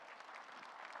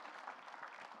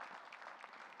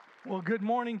Well, good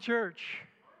morning, church.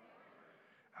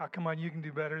 Oh, come on, you can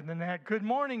do better than that. Good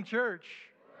morning, church.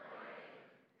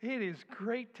 It is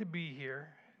great to be here.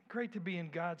 Great to be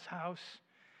in God's house.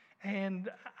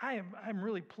 And I'm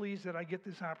really pleased that I get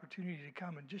this opportunity to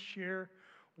come and just share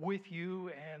with you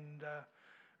and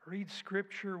read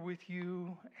scripture with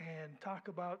you and talk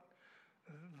about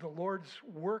the Lord's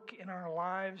work in our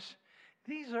lives.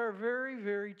 These are very,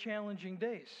 very challenging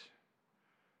days.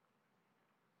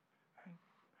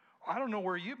 I don't know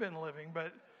where you've been living,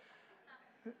 but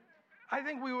I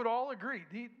think we would all agree.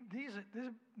 This is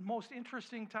the most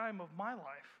interesting time of my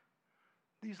life,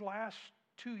 these last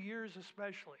 2 years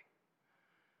especially.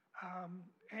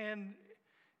 And,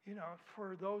 you know,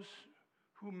 for those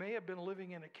who may have been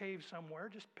living in a cave somewhere,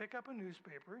 just pick up a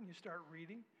newspaper and you start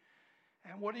reading.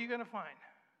 And what are you going to find?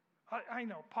 I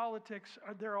know politics,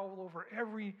 they're all over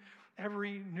every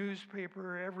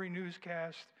newspaper, every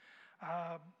newscast.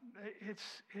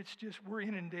 It's just, we're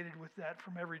inundated with that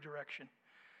from every direction.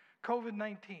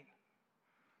 COVID-19.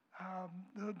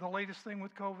 The latest thing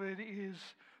with COVID is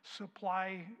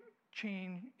supply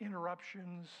chain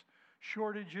interruptions,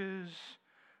 shortages.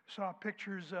 Saw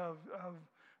pictures of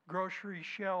grocery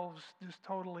shelves just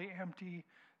totally empty.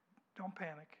 Don't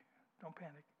panic. Don't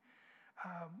panic.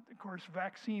 Of course,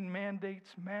 vaccine mandates,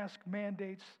 mask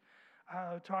mandates,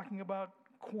 talking about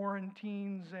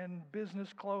quarantines and business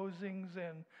closings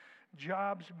and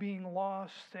jobs being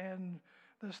lost and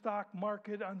the stock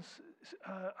market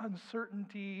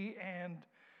uncertainty and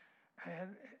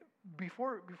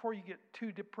before you get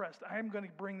too depressed, I'm going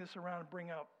to bring this around and bring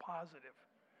out positive.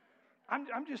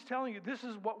 I'm just telling you, this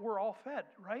is what we're all fed,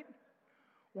 right?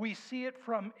 We see it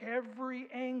from every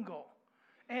angle.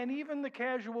 And even the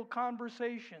casual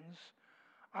conversations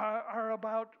are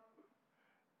about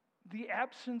the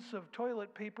absence of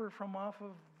toilet paper from off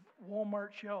of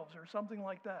Walmart shelves or something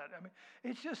like that. I mean,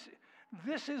 it's just,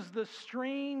 this is the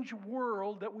strange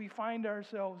world that we find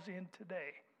ourselves in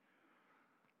today.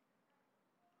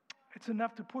 It's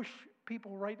enough to push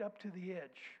people right up to the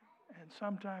edge, and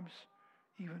sometimes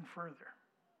even further.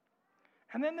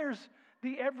 And then there's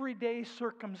the everyday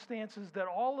circumstances that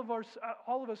all of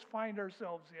us find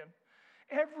ourselves in.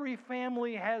 Every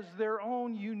family has their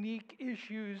own unique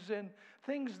issues and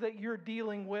things that you're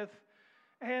dealing with,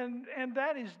 and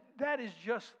that is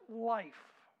just life.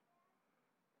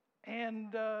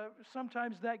 And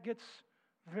sometimes that gets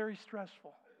very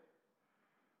stressful.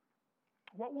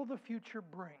 What will the future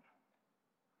bring?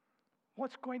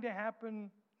 What's going to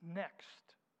happen next?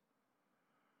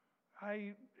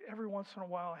 Every once in a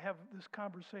while, I have this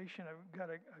conversation. I've got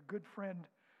a good friend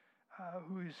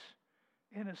who's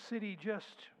in a city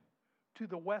just to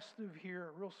the west of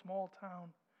here, a real small town,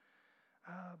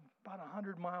 about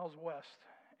 100 miles west.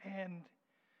 And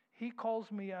he calls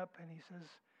me up and he says,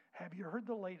 "Have you heard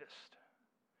the latest?"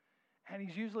 And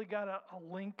he's usually got a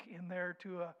link in there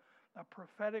to a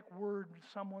prophetic word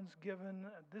someone's given.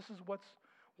 This is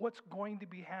what's going to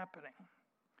be happening.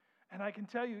 And I can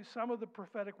tell you, some of the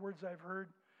prophetic words I've heard,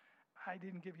 I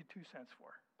didn't give you 2 cents for.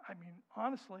 I mean,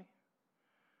 honestly,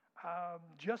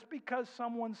 just because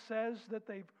someone says that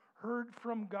they've heard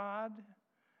from God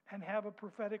and have a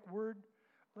prophetic word,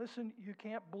 listen, you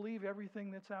can't believe everything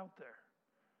that's out there.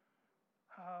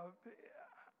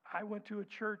 I went to a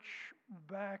church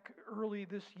back early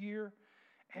this year,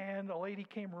 and a lady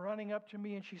came running up to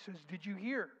me and she says, "Did you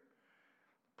hear?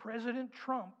 President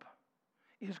Trump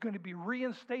is going to be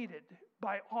reinstated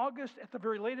by August, at the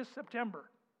very latest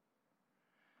September."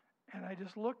 And I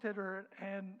just looked at her,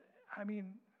 and I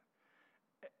mean,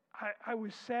 I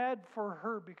was sad for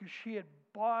her because she had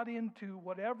bought into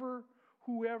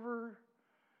whoever,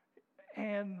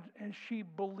 and she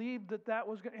believed that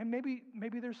was going to, and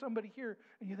maybe there's somebody here,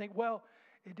 and you think, well,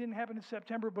 it didn't happen in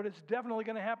September, but it's definitely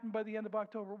going to happen by the end of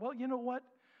October. Well, you know what?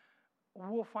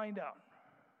 We'll find out.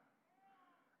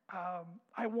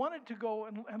 I wanted to go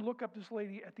and look up this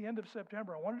lady at the end of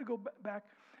September. I wanted to go back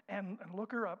and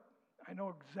look her up. I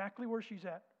know exactly where she's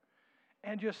at.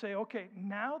 And just say, okay,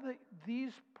 now that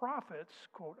these prophets,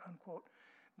 quote unquote,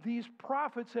 these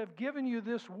prophets have given you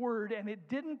this word and it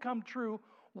didn't come true,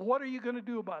 what are you going to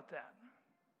do about that?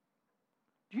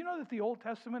 Do you know that the Old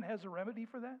Testament has a remedy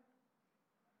for that?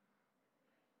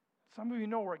 Some of you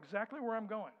know exactly where I'm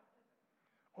going.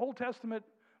 Old Testament,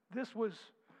 it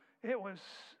was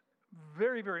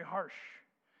very, very harsh.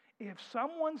 If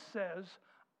someone says,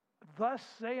 "Thus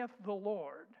saith the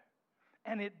Lord,"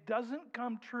 and it doesn't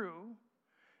come true,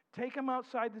 take them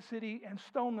outside the city and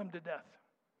stone them to death.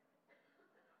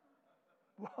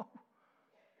 Well,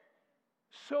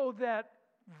 so that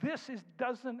this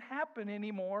doesn't happen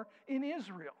anymore in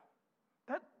Israel.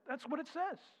 That's what it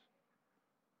says.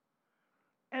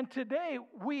 And today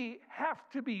we have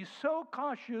to be so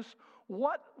cautious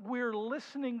what we're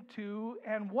listening to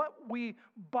and what we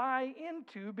buy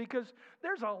into, because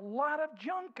there's a lot of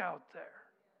junk out there.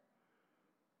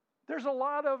 There's a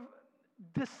lot of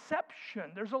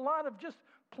deception. There's a lot of just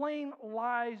plain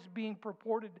lies being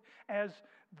purported as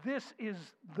this is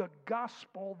the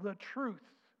gospel, the truth.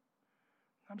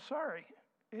 I'm sorry,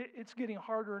 it's getting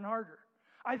harder and harder.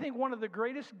 I think one of the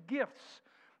greatest gifts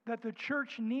that the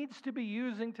church needs to be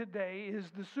using today is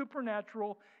the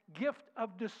supernatural gift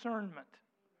of discernment.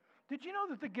 Did you know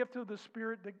that the gift of the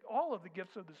Spirit, all of the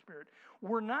gifts of the Spirit,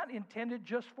 were not intended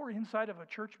just for inside of a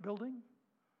church building?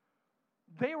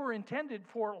 They were intended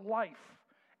for life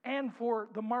and for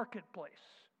the marketplace.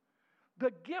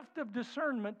 The gift of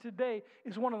discernment today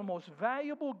is one of the most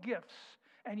valuable gifts,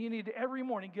 and you need to every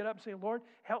morning get up and say, Lord,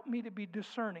 help me to be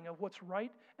discerning of what's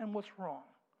right and what's wrong,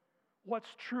 what's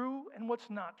true and what's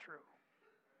not true.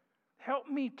 Help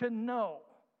me to know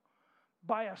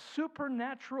by a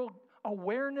supernatural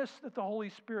awareness that the Holy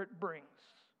Spirit brings,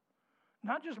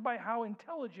 not just by how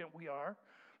intelligent we are,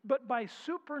 but by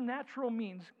supernatural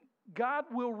means. God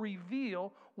will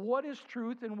reveal what is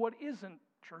truth and what isn't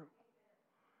true.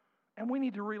 And we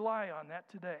need to rely on that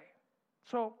today.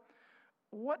 So,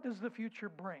 what does the future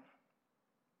bring?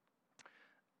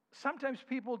 Sometimes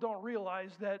people don't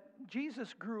realize that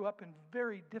Jesus grew up in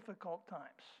very difficult times.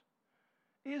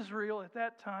 Israel at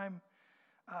that time,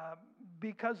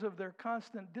 because of their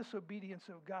constant disobedience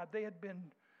of God, they had been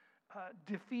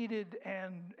defeated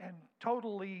and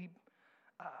totally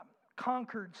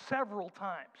conquered several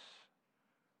times.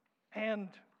 And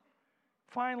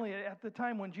finally, at the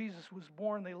time when Jesus was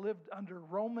born, they lived under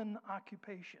Roman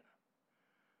occupation.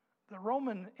 The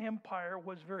Roman Empire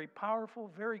was very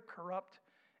powerful, very corrupt,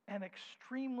 and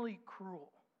extremely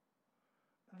cruel.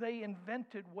 They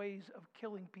invented ways of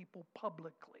killing people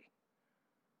publicly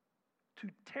to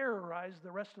terrorize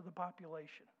the rest of the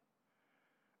population.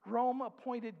 Rome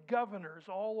appointed governors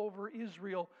all over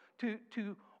Israel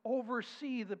to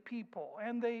oversee the people.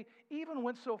 And they even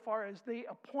went so far as they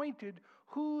appointed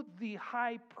who the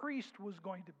high priest was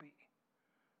going to be.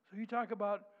 So you talk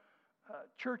about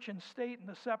church and state and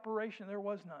the separation, there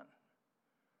was none.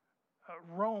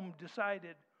 Rome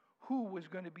decided who was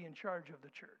going to be in charge of the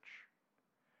church.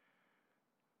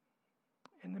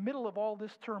 In the middle of all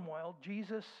this turmoil,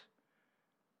 Jesus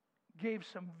gave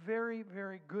some very,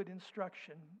 very good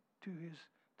instruction to his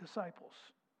disciples,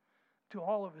 to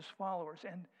all of his followers.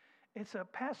 And it's a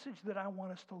passage that I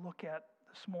want us to look at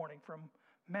this morning from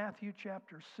Matthew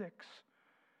chapter 6,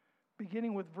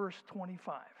 beginning with verse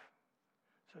 25.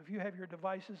 So if you have your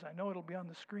devices, I know it'll be on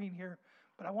the screen here,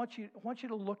 but I want you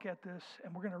to look at this,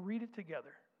 and we're going to read it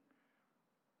together.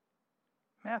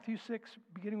 Matthew 6,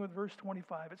 beginning with verse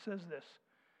 25, it says this: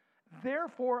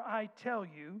 "Therefore I tell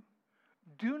you,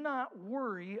 do not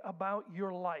worry about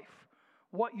your life,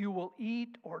 what you will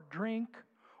eat or drink,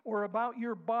 or about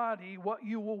your body, what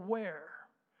you will wear.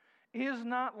 Is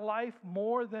not life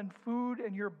more than food,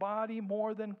 and your body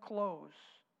more than clothes?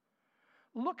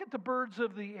 Look at the birds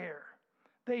of the air.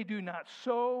 They do not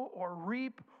sow or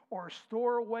reap or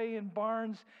store away in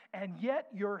barns, and yet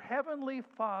your heavenly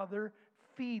Father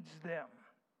feeds them."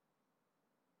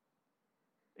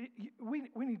 We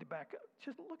need to back up.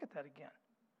 Just look at that again.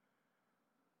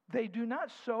 They do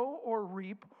not sow or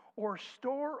reap or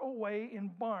store away in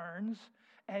barns,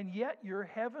 and yet your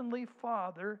heavenly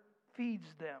Father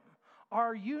feeds them.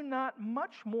 Are you not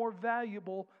much more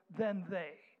valuable than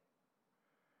they?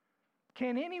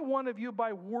 Can any one of you,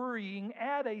 by worrying,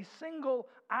 add a single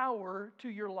hour to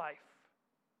your life?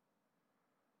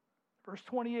 Verse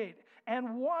 28,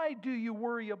 "And why do you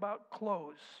worry about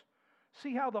clothes?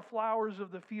 See how the flowers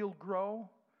of the field grow?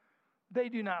 They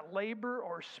do not labor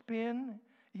or spin.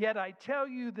 Yet I tell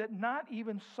you that not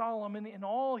even Solomon in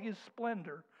all his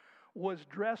splendor was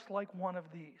dressed like one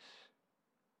of these.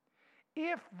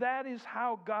 If that is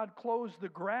how God clothes the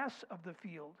grass of the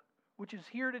field, which is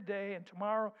here today and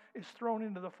tomorrow is thrown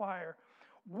into the fire,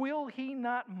 will he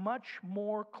not much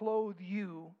more clothe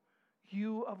you,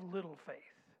 you of little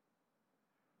faith?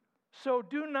 So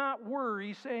do not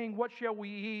worry, saying, what shall we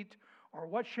eat, or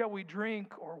what shall we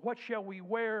drink, or what shall we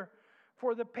wear?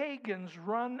 For the pagans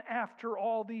run after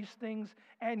all these things,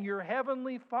 and your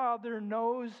heavenly Father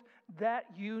knows that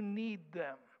you need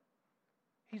them."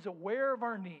 He's aware of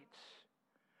our needs.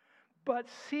 "But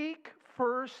seek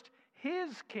first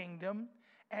his kingdom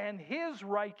and his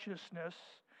righteousness,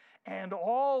 and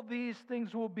all these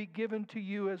things will be given to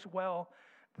you as well.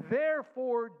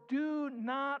 Therefore, do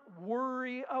not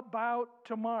worry about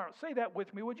tomorrow." Say that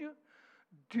with me, would you?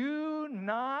 Do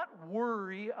not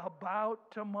worry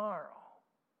about tomorrow.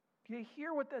 Do you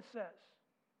hear what that says?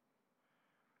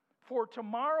 For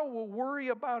tomorrow will worry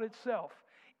about itself.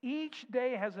 Each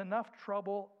day has enough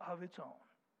trouble of its own.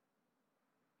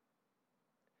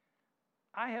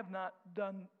 I have not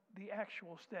done the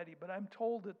actual study, but I'm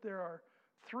told that there are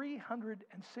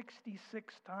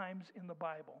 366 times in the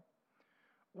Bible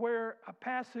where a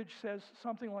passage says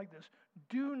something like this: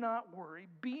 do not worry,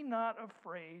 be not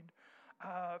afraid,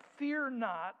 fear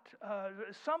not,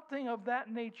 something of that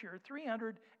nature,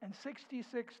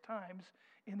 366 times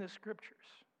in the Scriptures.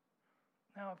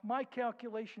 Now, if my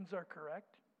calculations are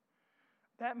correct,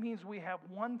 that means we have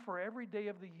one for every day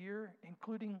of the year,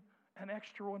 including an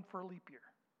extra one for leap year.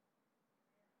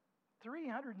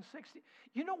 360.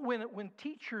 You know, when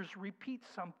teachers repeat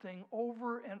something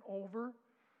over and over,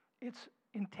 it's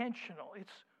intentional.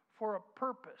 It's for a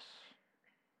purpose.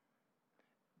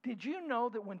 Did you know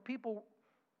that when people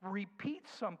repeat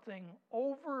something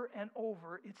over and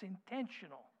over, it's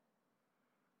intentional?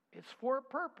 It's for a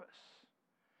purpose.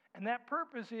 And that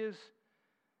purpose is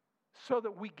so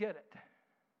that we get it,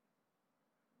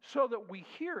 so that we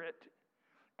hear it,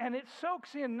 and it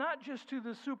soaks in not just to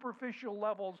the superficial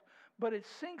levels, but it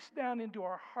sinks down into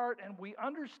our heart, and we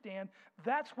understand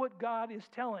that's what God is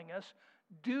telling us.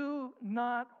 Do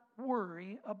not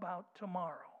worry about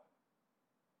tomorrow.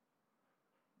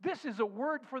 This is a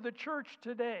word for the church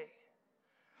today.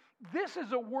 This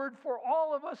is a word for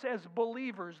all of us as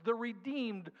believers, the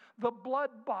redeemed, the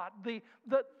blood-bought, the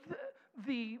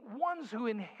ones who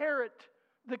inherit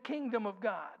the kingdom of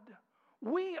God.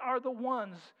 We are the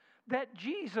ones that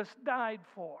Jesus died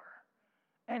for.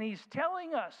 And He's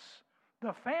telling us,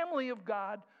 the family of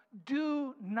God,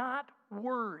 do not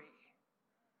worry.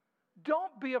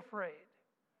 Don't be afraid.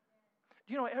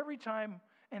 You know, every time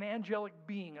an angelic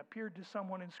being appeared to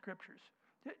someone in Scriptures,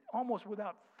 almost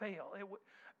without fail,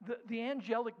 the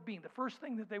angelic being, the first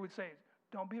thing that they would say is,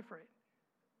 don't be afraid.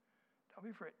 Don't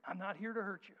be afraid. I'm not here to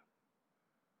hurt you.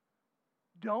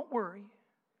 Don't worry.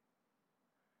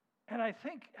 And I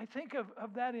think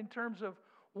of that in terms of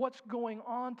what's going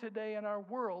on today in our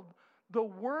world. The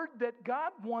word that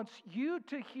God wants you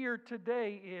to hear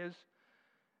today is,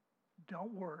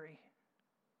 don't worry,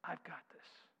 I've got this.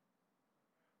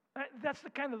 That's the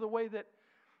kind of the way that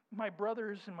my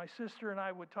brothers and my sister and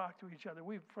I would talk to each other.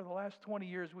 For the last 20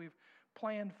 years, we've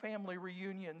planned family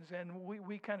reunions, and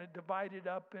we kind of divided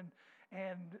up.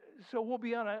 And so we'll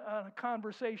be on a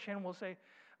conversation. We'll say,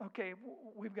 okay,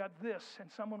 we've got this.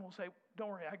 And someone will say, don't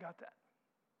worry, I got that.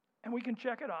 And we can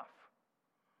check it off.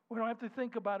 We don't have to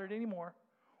think about it anymore.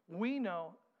 We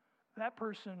know that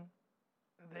person,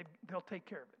 they'll take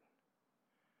care of it.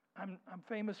 I'm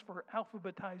famous for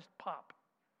alphabetized pop.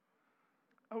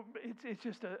 Oh, it's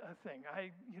just a thing.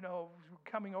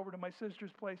 Coming over to my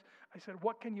sister's place, I said,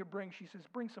 what can you bring? She says,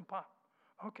 bring some pop.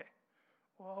 Okay.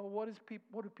 Well, what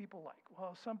do people like?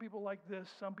 Well, some people like this,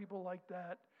 some people like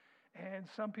that, and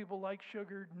some people like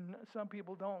sugar, and some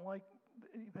people don't like,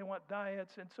 they want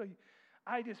diets. And so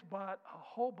I just bought a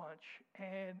whole bunch,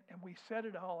 and we set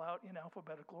it all out in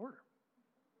alphabetical order.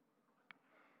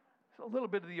 So a little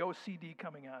bit of the OCD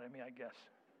coming out of me, I guess.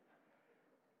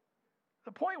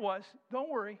 The point was,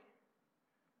 don't worry,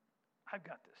 I've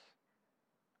got this.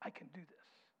 I can do this.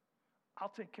 I'll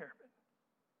take care of it.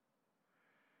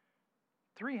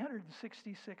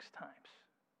 366 times,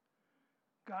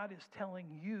 God is telling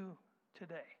you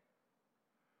today,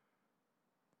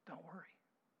 don't worry.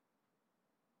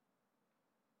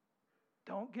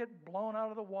 Don't get blown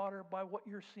out of the water by what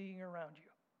you're seeing around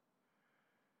you.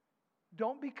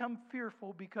 Don't become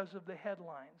fearful because of the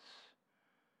headlines.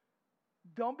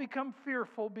 Don't become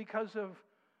fearful because of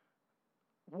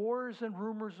wars and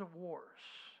rumors of wars.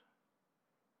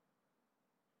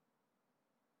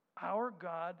 Our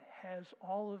God has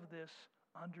all of this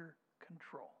under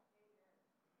control.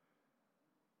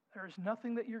 There is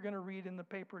nothing that you're going to read in the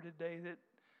paper today that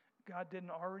God didn't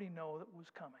already know that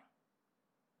was coming.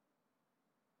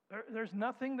 There's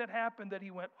nothing that happened that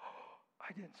He went, oh,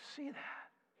 I didn't see that.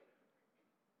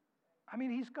 I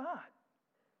mean, He's God.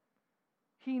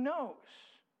 He knows.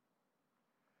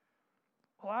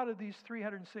 Well, out of these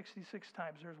 366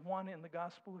 times, there's one in the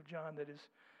Gospel of John that is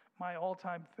my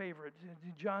all-time favorite,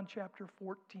 John chapter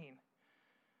 14.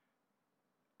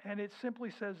 And it simply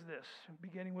says this,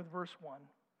 beginning with verse 1.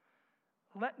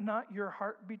 Let not your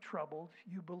heart be troubled.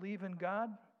 You believe in God,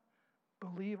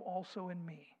 believe also in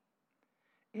me.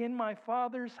 In my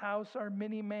Father's house are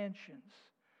many mansions.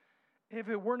 If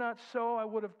it were not so, I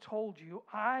would have told you.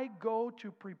 I go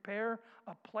to prepare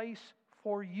a place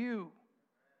for you.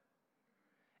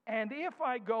 And if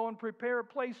I go and prepare a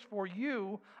place for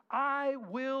you, I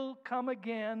will come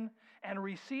again and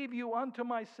receive you unto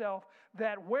myself,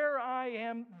 that where I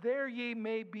am, there ye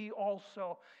may be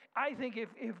also. I think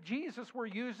if Jesus were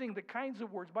using the kinds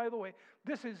of words, by the way,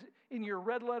 this is in your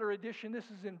red letter edition, this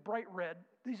is in bright red.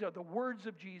 These are the words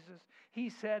of Jesus. He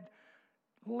said,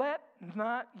 let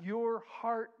not your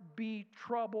heart be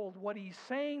troubled. What he's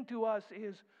saying to us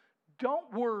is,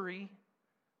 don't worry,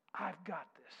 I've got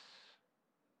this.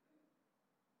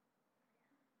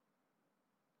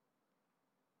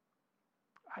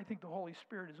 I think the Holy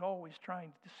Spirit is always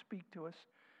trying to speak to us.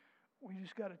 We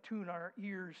just got to tune our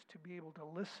ears to be able to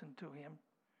listen to Him.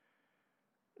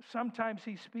 Sometimes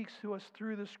He speaks to us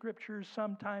through the Scriptures.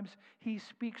 Sometimes He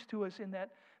speaks to us in that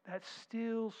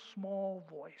still small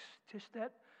voice. Just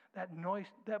that noise,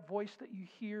 that voice that you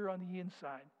hear on the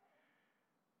inside.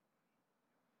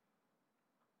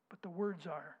 But the words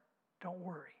are, don't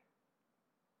worry,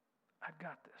 I've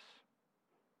got this.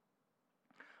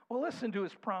 Well, listen to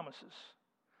His promises.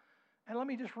 And let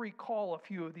me just recall a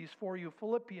few of these for you.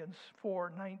 Philippians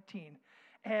 4:19.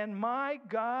 And my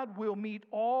God will meet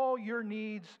all your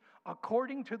needs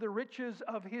according to the riches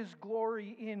of His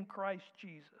glory in Christ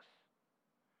Jesus.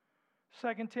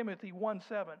 2 Timothy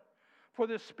 1:7. For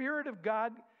the Spirit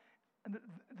God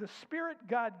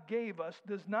gave us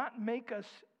does not make us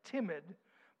timid,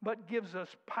 but gives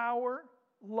us power,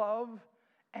 love,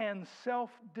 and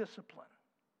self-discipline.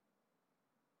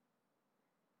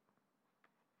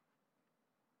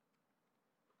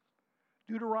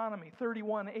 Deuteronomy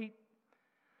 31:8.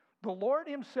 The Lord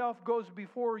Himself goes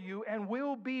before you and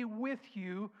will be with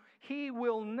you. He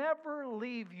will never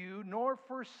leave you nor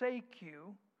forsake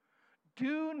you.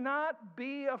 Do not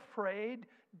be afraid.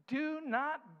 Do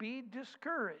not be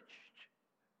discouraged.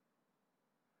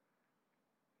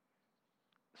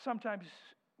 Sometimes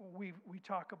we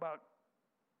talk about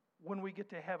when we get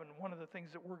to heaven, one of the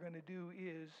things that we're going to do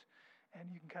is,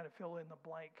 and you can kind of fill in the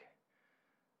blank,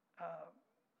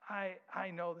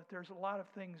 I know that there's a lot of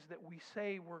things that we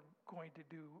say we're going to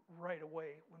do right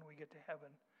away when we get to heaven.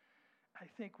 I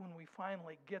think when we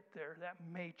finally get there, that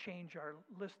may change our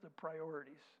list of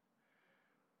priorities.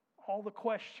 All the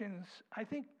questions, I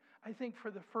think for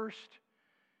the first,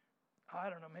 I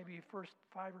don't know, maybe first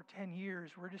 5 or 10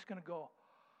 years, we're just going to go,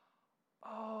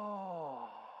 oh,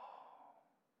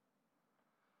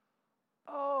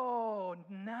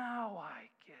 now I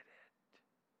get it.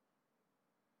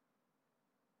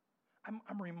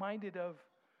 I'm reminded of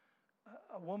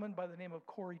a woman by the name of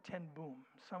Corrie ten Boom.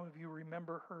 Some of you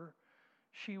remember her.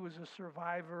 She was a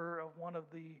survivor of one of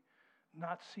the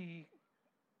Nazi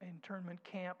internment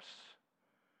camps,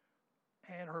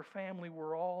 and her family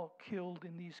were all killed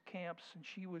in these camps, and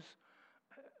she was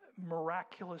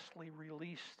miraculously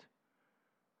released.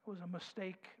 It was a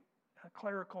mistake, a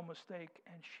clerical mistake,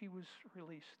 and she was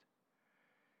released.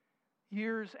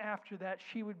 Years after that,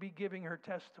 she would be giving her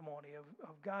testimony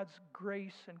of God's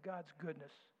grace and God's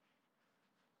goodness.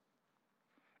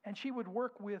 And she would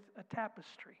work with a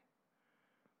tapestry.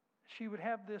 She would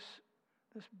have this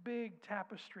big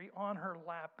tapestry on her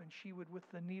lap, and she would, with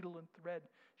the needle and thread,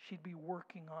 she'd be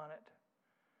working on it.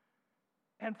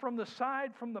 And from the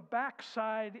back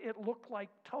side, it looked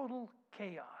like total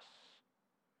chaos.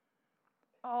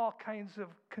 All kinds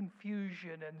of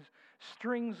confusion and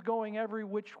strings going every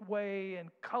which way and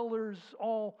colors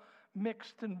all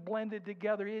mixed and blended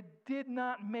together. It did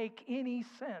not make any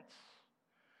sense.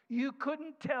 You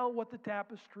couldn't tell what the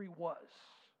tapestry was.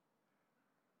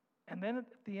 And then at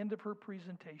the end of her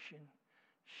presentation,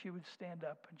 she would stand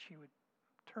up and she would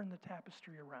turn the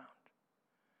tapestry around.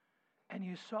 And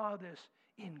you saw this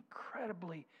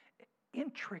incredibly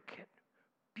intricate,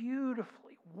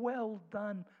 beautifully well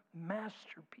done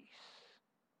masterpiece.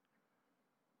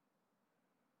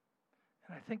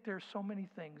 And I think there's so many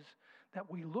things that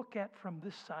we look at from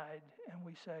this side and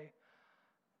we say,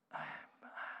 I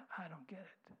don't get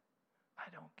it. I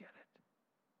don't get it.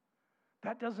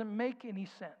 That doesn't make any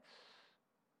sense.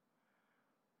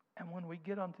 And when we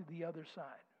get onto the other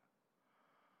side,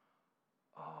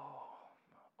 oh,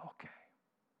 okay.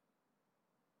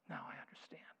 Now I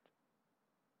understand.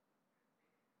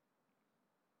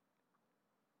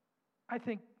 I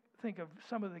think of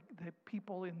some of the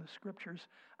people in the scriptures.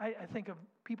 I think of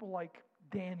people like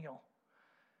Daniel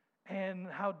and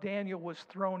how Daniel was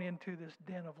thrown into this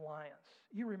den of lions.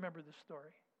 You remember the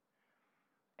story.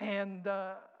 And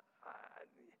that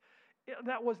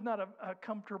was not a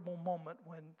comfortable moment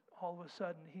when all of a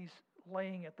sudden he's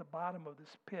laying at the bottom of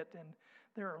this pit and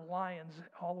there are lions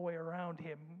all the way around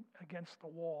him against the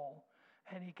wall.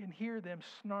 And he can hear them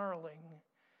snarling.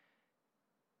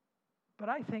 But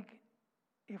I think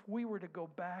if we were to go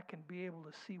back and be able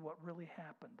to see what really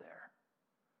happened there,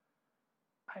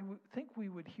 I think we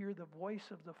would hear the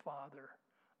voice of the Father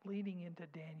leaning into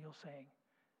Daniel saying,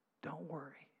 don't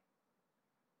worry,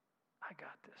 I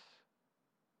got this.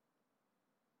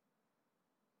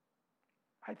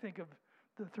 I think of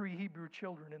the 3 Hebrew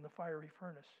children in the fiery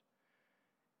furnace.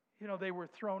 You know, they were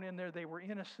thrown in there. They were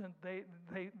innocent. They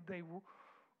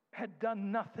had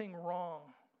done nothing wrong.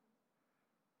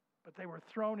 But they were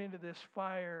thrown into this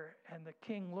fire, and the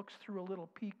king looks through a little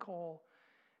peek hole,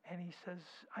 and he says,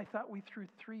 I thought we threw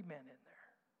 3 men in there.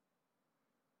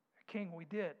 King, we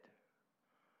did.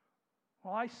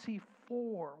 Well, I see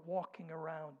 4 walking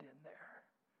around in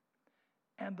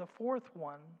there. And the 4th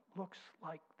one looks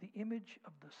like the image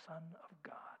of the Son of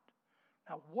God.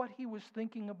 Now, what he was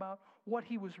thinking about, what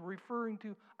he was referring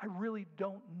to, I really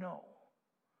don't know.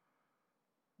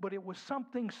 But it was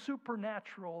something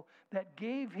supernatural that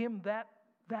gave him that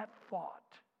thought.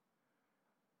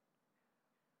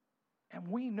 And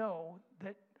we know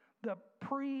that the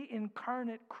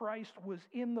pre-incarnate Christ was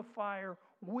in the fire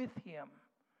with him.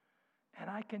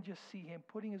 And I can just see him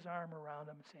putting his arm around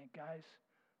him and saying, guys,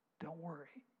 don't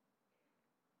worry.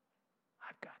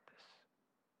 I've got this.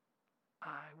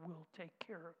 I will take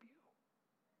care of you.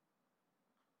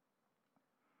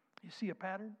 You see a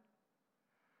pattern?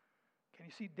 Can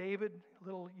you see David,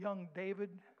 little young David,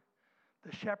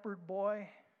 the shepherd boy,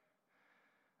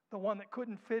 the one that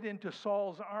couldn't fit into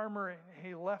Saul's armor, and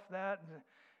he left that, and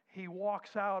he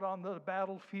walks out on the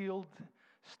battlefield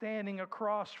standing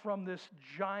across from this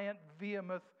giant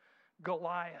behemoth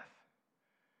Goliath.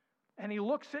 And he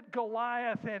looks at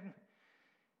Goliath, and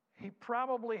he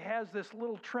probably has this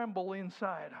little tremble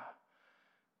inside.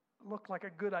 Looked like a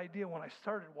good idea when I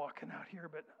started walking out here,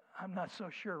 but I'm not so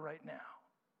sure right now.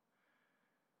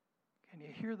 Can you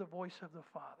hear the voice of the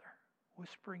Father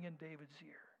whispering in David's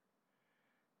ear?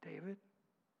 David,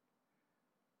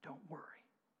 don't worry.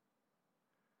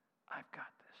 I've got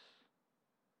this.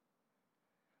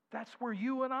 That's where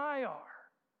you and I are.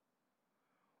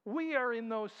 We are in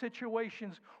those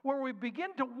situations where we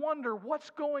begin to wonder what's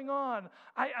going on.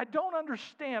 I don't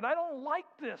understand. I don't like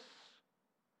this.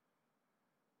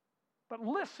 But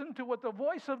listen to what the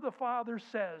voice of the Father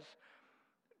says.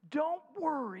 Don't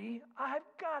worry, I've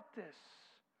got this.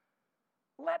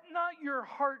 Let not your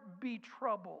heart be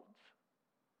troubled.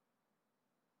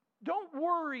 Don't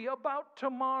worry about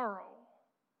tomorrow.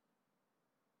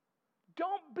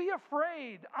 Don't be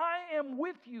afraid. I am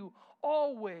with you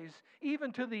always,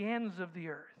 even to the ends of the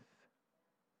earth.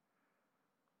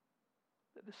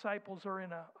 The disciples are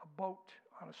in a boat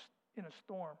in a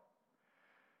storm.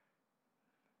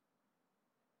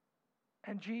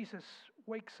 And Jesus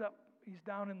wakes up. He's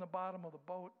down in the bottom of the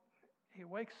boat. He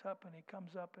wakes up and he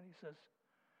comes up and he says,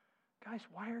 guys,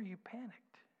 why are you panicked?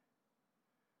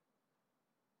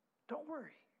 Don't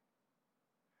worry.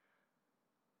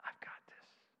 I've got this.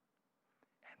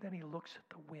 And then he looks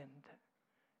at the wind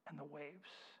and the waves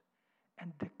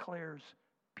and declares,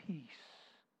 peace,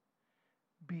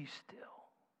 be still.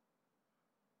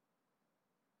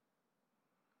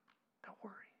 Don't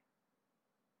worry.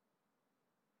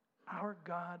 Our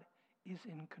God is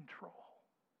in control.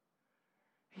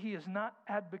 He has not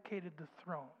abdicated the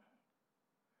throne.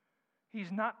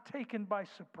 He's not taken by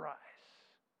surprise.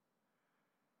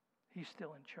 He's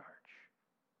still in charge.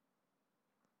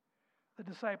 The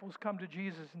disciples come to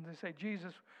Jesus and they say,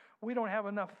 Jesus, we don't have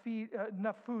enough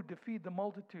food to feed the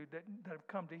multitude that have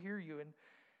come to hear you. And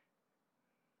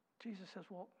Jesus says,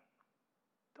 well,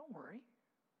 don't worry.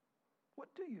 What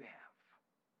do you have?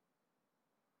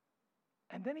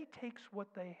 And then he takes what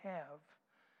they have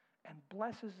and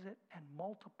blesses it and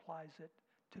multiplies it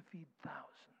to feed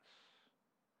thousands.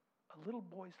 A little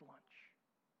boy's lunch.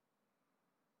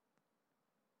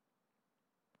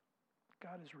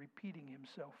 God is repeating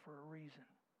himself for a reason.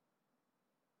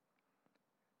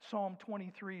 Psalm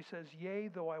 23 says, yea,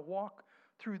 though I walk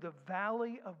through the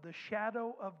valley of the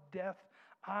shadow of death,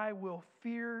 I will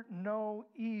fear no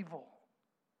evil.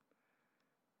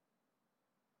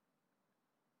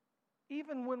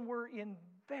 Even when we're in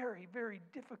very, very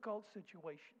difficult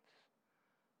situations,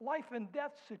 life and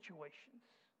death situations,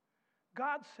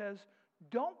 God says,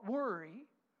 don't worry,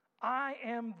 I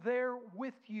am there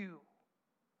with you.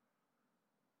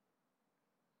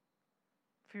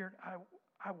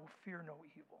 I will fear no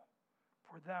evil,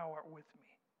 for thou art with me.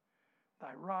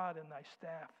 Thy rod and thy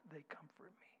staff, they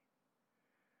comfort me.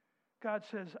 God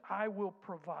says, I will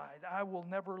provide. I will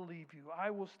never leave you.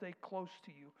 I will stay close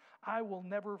to you. I will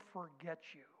never forget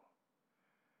you.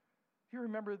 You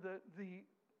remember the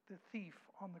thief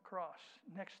on the cross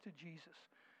next to Jesus.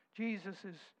 Jesus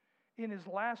is in his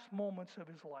last moments of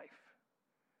his life.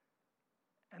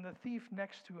 And the thief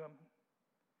next to him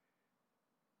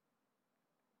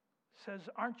says,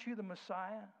 "Aren't you the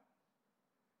Messiah?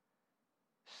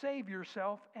 Save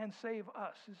yourself and save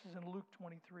us." This is in Luke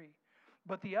 23.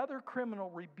 But the other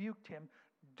criminal rebuked him.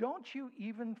 "Don't you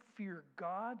even fear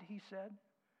God," he said,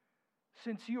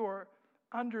 "since you are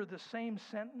under the same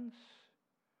sentence?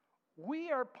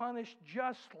 We are punished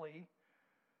justly,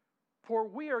 for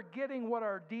we are getting what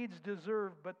our deeds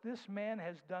deserve, but this man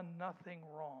has done nothing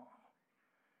wrong."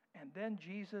 And then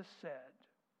Jesus said,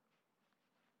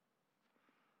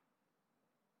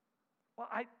 well,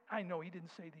 I know he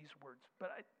didn't say these words,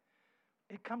 but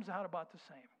it comes out about the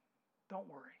same. Don't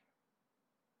worry.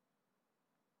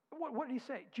 What did he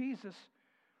say?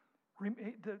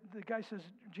 The guy says,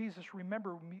 "Jesus,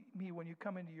 remember me when you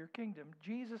come into your kingdom."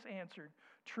 Jesus answered,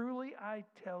 "Truly I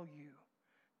tell you,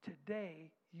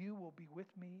 today you will be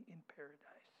with me in paradise."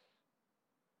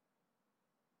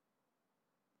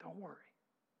 Don't worry.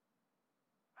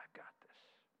 I've got this.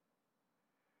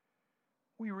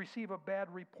 We receive a bad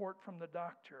report from the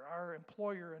doctor. Our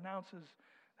employer announces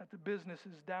that the business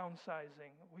is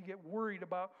downsizing. We get worried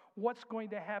about what's going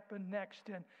to happen next.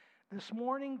 And this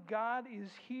morning, God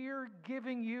is here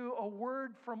giving you a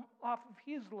word from off of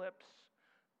His lips.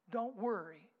 Don't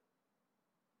worry.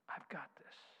 I've got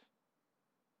this.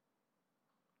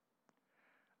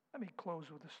 Let me close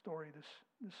with a story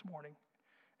this morning.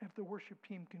 If the worship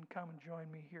team can come and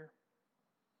join me here.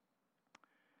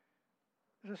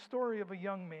 There's a story of a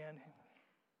young man.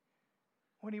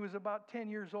 When he was about 10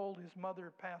 years old, his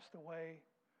mother passed away.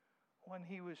 When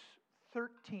he was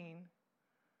 13,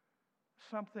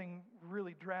 something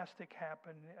really drastic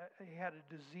happened. He had a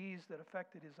disease that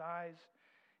affected his eyes.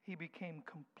 He became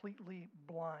completely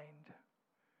blind.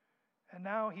 And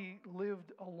now he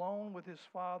lived alone with his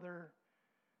father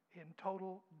in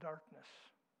total darkness.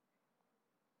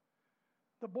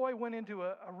 The boy went into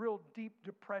a real deep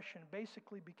depression,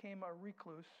 basically became a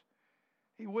recluse.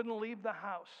 He wouldn't leave the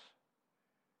house.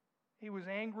 He was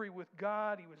angry with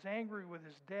God. He was angry with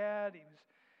his dad.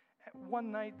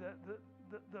 One night,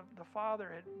 the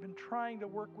father had been trying to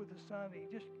work with his son. He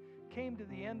just came to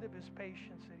the end of his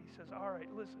patience, and he says, "All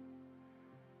right, listen.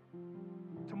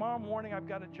 Tomorrow morning, I've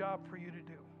got a job for you to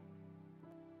do.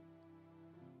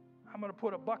 I'm going to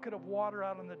put a bucket of water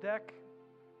out on the deck,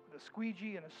 a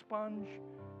squeegee and a sponge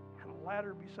and a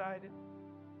ladder beside it.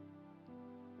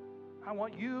 I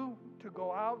want you to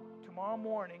go out tomorrow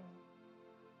morning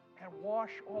and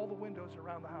wash all the windows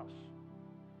around the house."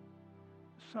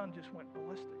 The son just went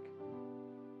ballistic.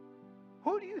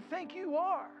 "Who do you think you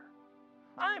are?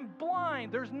 I'm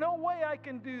blind. There's no way I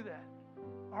can do that."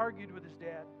 Argued with his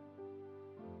dad.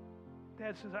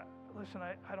 Dad says, "Listen,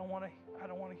 I don't want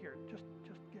to hear it. Just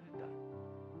get it done."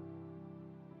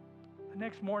 The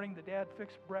next morning, the dad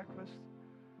fixed breakfast.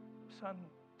 The son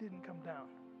didn't come down.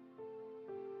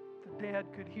 The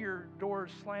dad could hear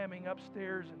doors slamming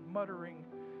upstairs and muttering.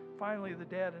 Finally, the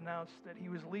dad announced that he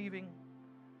was leaving.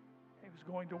 He was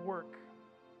going to work.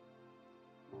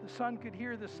 The son could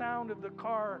hear the sound of the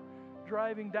car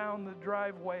driving down the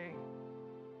driveway.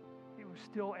 He was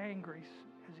still angry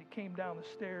as he came down the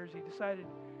stairs. He decided,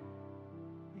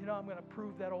 I'm going to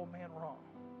prove that old man wrong.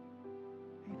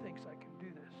 He thinks I can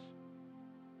do this.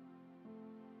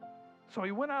 So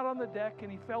he went out on the deck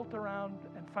and he felt around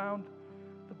and found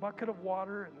the bucket of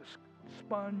water and the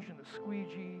sponge and the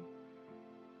squeegee.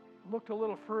 Looked a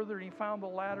little further and he found the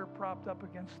ladder propped up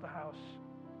against the house.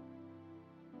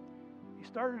 He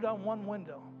started on one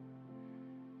window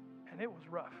and it was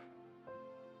rough.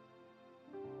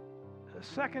 The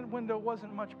second window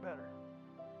wasn't much better.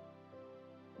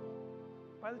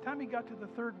 By the time he got to the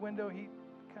third window, he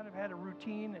kind of had a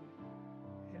routine and,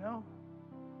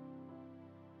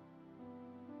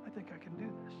 I think I can do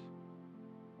this.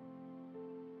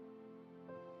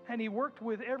 And he worked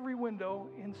with every window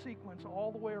in sequence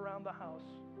all the way around the house.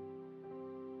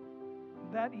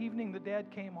 That evening, the dad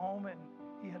came home and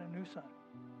he had a new son.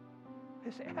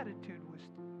 His attitude was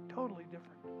totally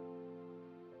different.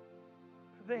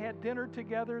 They had dinner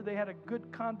together. They had a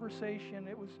good conversation.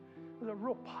 It was a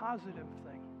real positive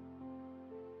thing.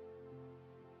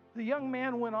 The young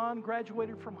man went on,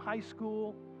 graduated from high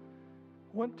school,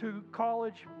 went to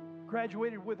college,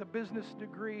 graduated with a business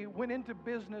degree, went into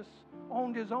business,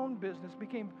 owned his own business,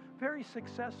 became very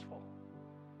successful.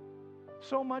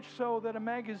 So much so that a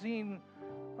magazine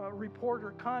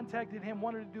reporter contacted him,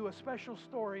 wanted to do a special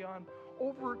story on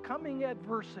overcoming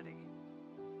adversity.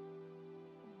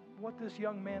 What this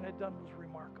young man had done was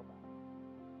remarkable.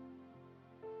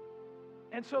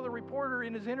 And so the reporter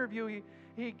in his interview,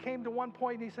 he came to one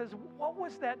point and he says, what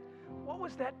was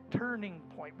that turning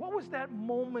point? What was that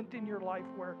moment in your life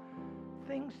where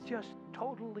things just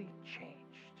totally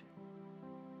changed.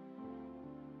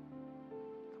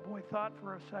 The boy thought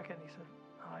for a second. He said,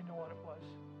 "Oh, I know what it was.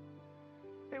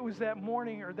 It was that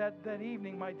morning or that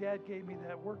evening my dad gave me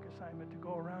that work assignment to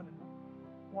go around and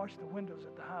wash the windows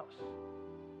at the house."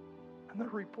 And the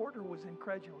reporter was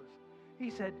incredulous. He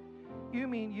said, "You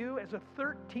mean you, as a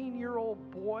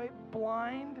 13-year-old boy,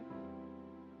 blind,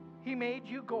 he made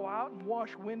you go out and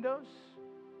wash windows?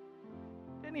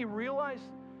 Didn't he realize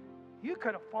you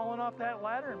could have fallen off that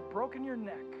ladder and broken your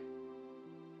neck?"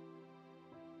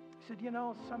 He said, "You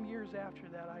know, some years after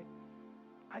that,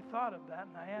 I thought of that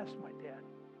and I asked my dad."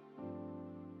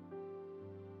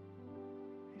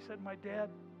 He said, "My dad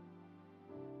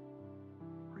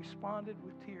responded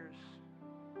with tears.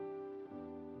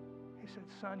 He said,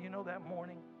 'Son, you know that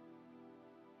morning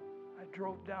I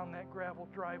drove down that gravel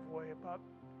driveway about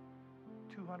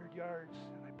 200 yards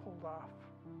and I pulled off.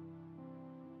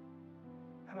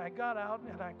 And I got out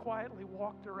and I quietly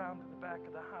walked around to the back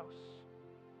of the house.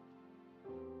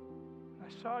 And I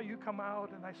saw you come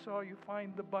out and I saw you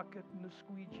find the bucket and the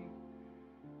squeegee.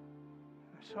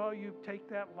 I saw you take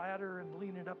that ladder and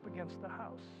lean it up against the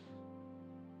house.'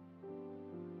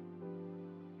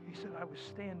 He said, 'I was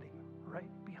standing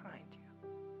right behind you.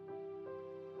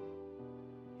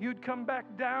 You'd come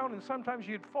back down and sometimes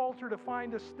you'd falter to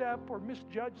find a step or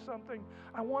misjudge something.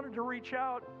 I wanted to reach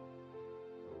out.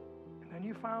 And then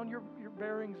you found your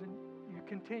bearings and you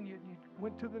continued. You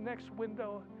went to the next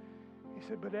window." He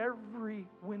said, "But every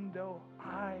window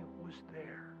I was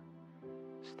there,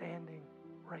 standing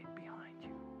right behind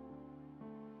you."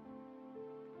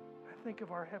 I think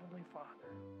of our Heavenly Father.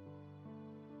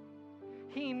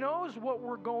 He knows what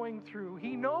we're going through.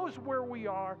 He knows where we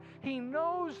are. He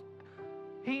knows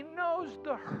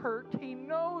the hurt. He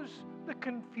knows the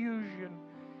confusion.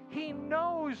 He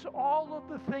knows all of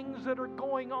the things that are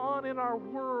going on in our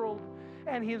world.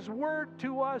 And His word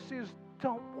to us is,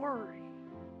 "Don't worry.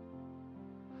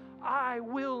 I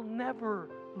will never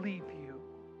leave you.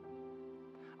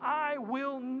 I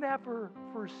will never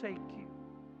forsake you.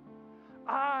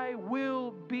 I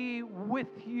will be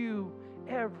with you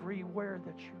everywhere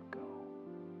that you go.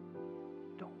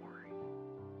 Don't worry.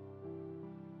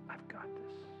 I've got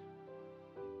this."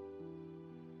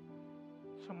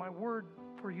 So my word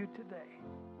for you today,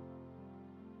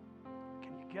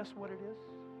 can you guess what it is?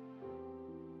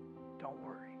 Don't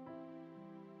worry.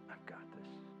 I've got this.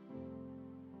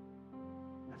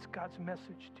 That's God's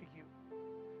message to you.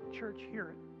 Church, hear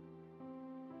it.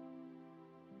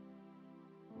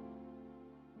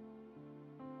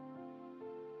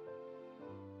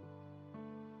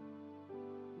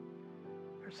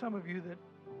 There's some of you that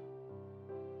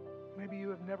maybe you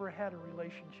have never had a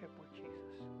relationship with Jesus.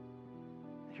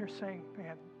 You're saying,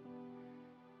 "Man,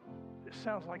 this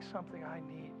sounds like something I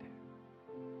need."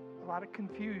 A lot of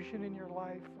confusion in your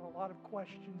life, a lot of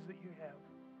questions that you have.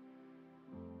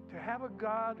 To have a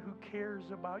God who cares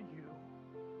about you.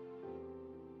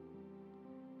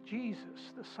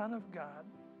 Jesus, the Son of God,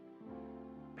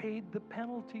 paid the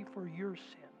penalty for your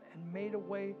sin and made a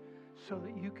way so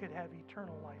that you could have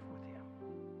eternal life with Him.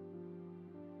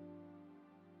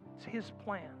 It's His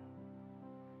plan.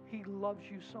 He loves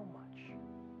you so much.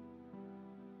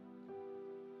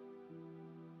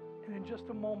 And in just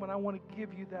a moment, I want to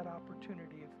give you that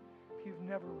opportunity if you've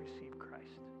never received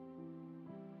Christ.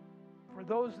 For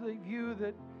those of you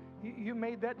that you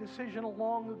made that decision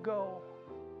long ago,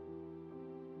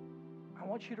 I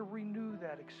want you to renew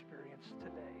that experience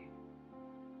today.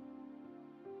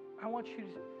 I want you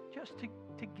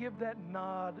to give that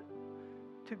nod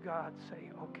to God,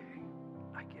 say, "Okay,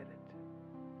 I get it.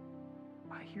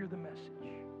 I hear the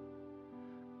message.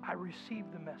 I receive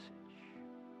the message.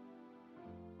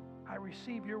 I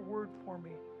receive your word for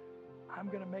me. I'm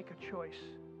going to make a choice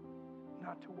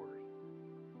not to worry.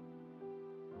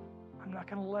 I'm not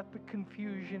going to let the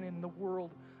confusion in the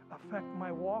world affect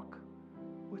my walk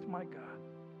with my God.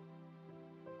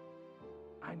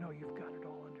 I know you've got it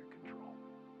all under control."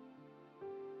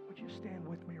 Would you stand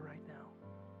with me right now?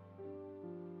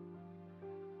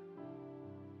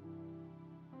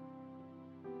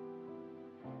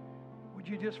 Would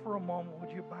you just for a moment,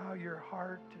 would you bow your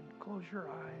heart and close your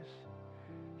eyes?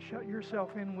 Shut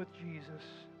yourself in with Jesus.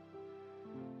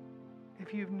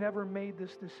 If you've never made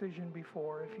this decision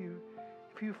before, if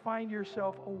you find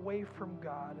yourself away from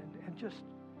God and just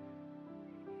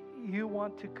you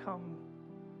want to come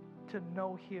to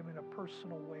know Him in a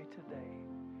personal way today,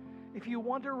 if you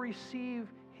want to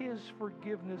receive His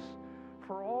forgiveness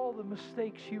for all the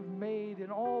mistakes you've made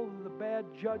and all the bad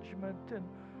judgment, and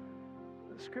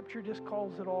the Scripture just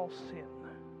calls it all sin,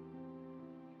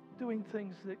 doing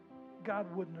things that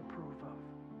God wouldn't approve of.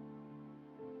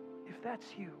 if that's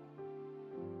you,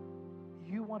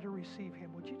 you want to receive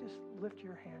him, would you just lift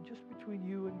your hand just between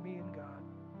you and me and God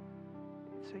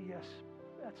and say, yes,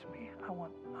 that's me. I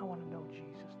want to know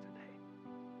Jesus today.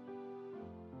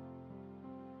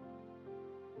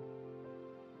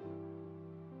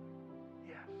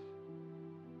 Yes.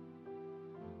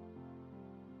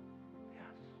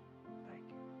 Yes. Thank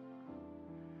you.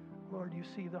 Lord, you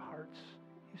see the hearts.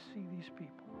 You see these people.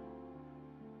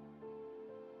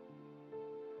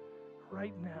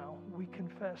 Right now, we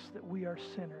confess that we are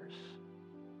sinners.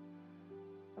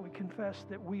 We confess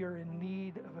that we are in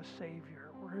need of a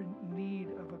Savior. We're in need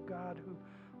of a God who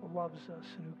loves us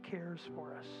and who cares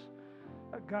for us.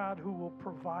 A God who will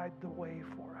provide the way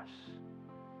for us.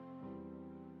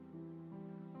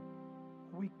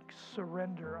 We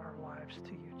surrender our lives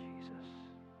to you, Jesus.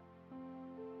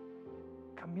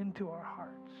 Come into our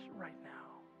hearts right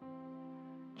now.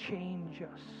 Change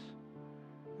us.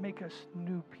 Make us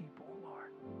new people,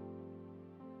 Lord,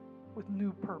 with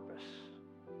new purpose,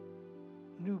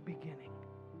 new beginning.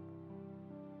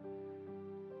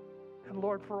 And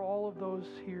Lord, for all of those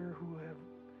here who have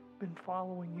been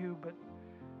following you, but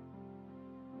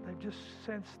they've just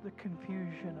sensed the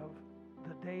confusion of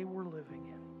the day we're living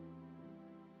in,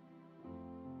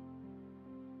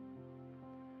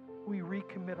 we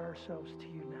recommit ourselves to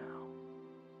you now.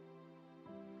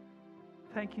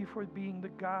 Thank you for being the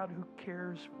God who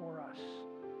cares for us,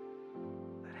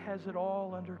 that has it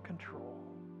all under control.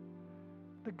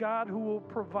 The God who will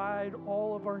provide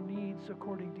all of our needs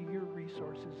according to your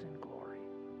resources in glory.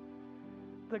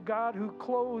 The God who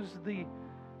clothes the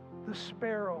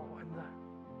sparrow and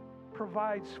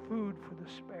provides food for the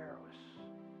sparrows.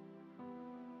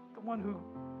 The one who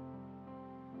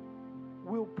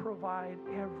will provide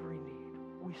every need.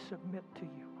 We submit to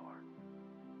you, Lord.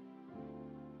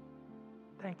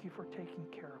 Thank you for taking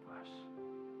care of us.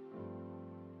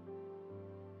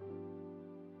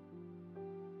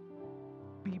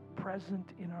 Be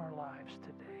present in our lives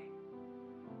today.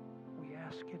 We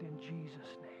ask it in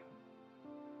Jesus' name.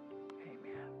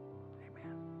 Amen.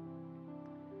 Amen.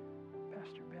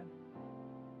 Pastor Ben.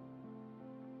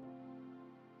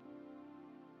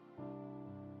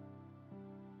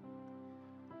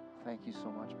 Thank you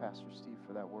so much, Pastor Steve,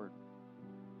 for that word.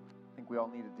 I think we all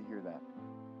needed to hear that.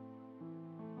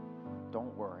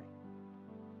 Don't worry.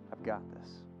 I've got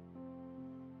this.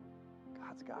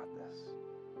 God's got this.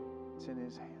 It's in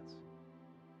his hands.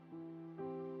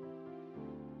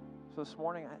 So this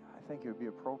morning, I think it would be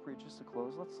appropriate just to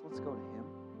close. Let's go to him.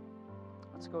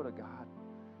 Let's go to God.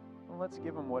 And let's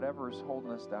give him whatever is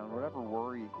holding us down, whatever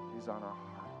worry is on our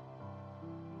heart.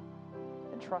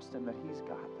 And trust him that he's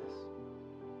got this.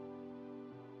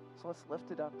 So let's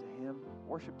lift it up to him.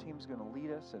 Worship team's going to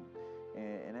lead us,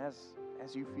 and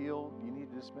as you feel you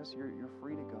need to dismiss, you're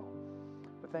free to go.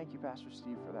 But thank you, Pastor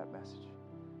Steve, for that message.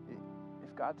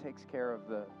 If God takes care of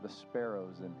the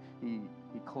sparrows and he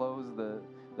clothes the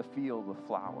field with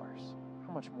flowers,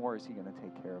 how much more is he going to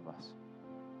take care of us?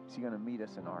 Is he going to meet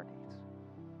us in our needs?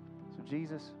 So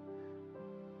Jesus,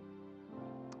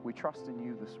 we trust in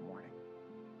you this morning.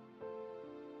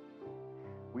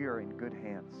 We are in good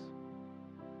hands.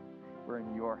 We're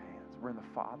in your hands. We're in the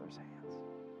Father's hands.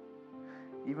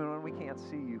 Even when we can't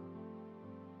see you,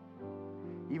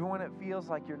 even when it feels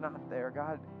like you're not there,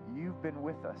 God, you've been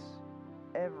with us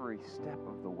every step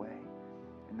of the way,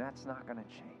 and that's not going to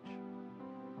change.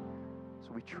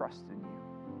 So we trust in you.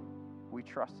 We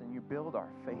trust in you. Build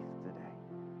our faith today.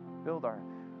 Build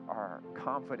our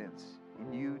confidence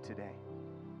in you today.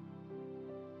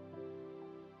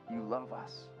 You love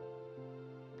us,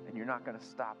 and you're not going to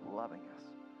stop loving us.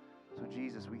 So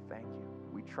Jesus, we thank you.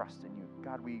 We trust in you.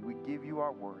 God, we give you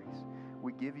our worries.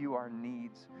 We give you our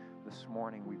needs this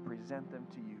morning. We present them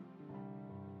to you.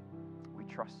 We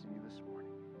trust in you this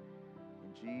morning.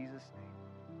 In Jesus' name,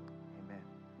 amen.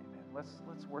 Amen.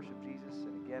 Let's worship Jesus.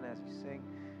 And again, as you sing,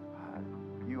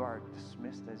 you are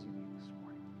dismissed as you need this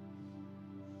morning.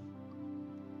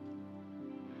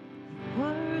 You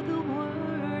were the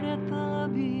Word at the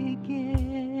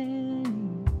beginning,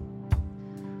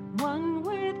 one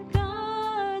with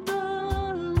God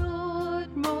the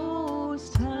Lord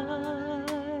Most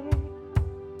High.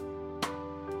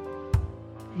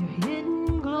 Your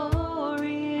hidden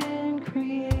glory in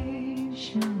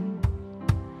creation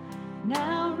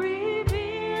now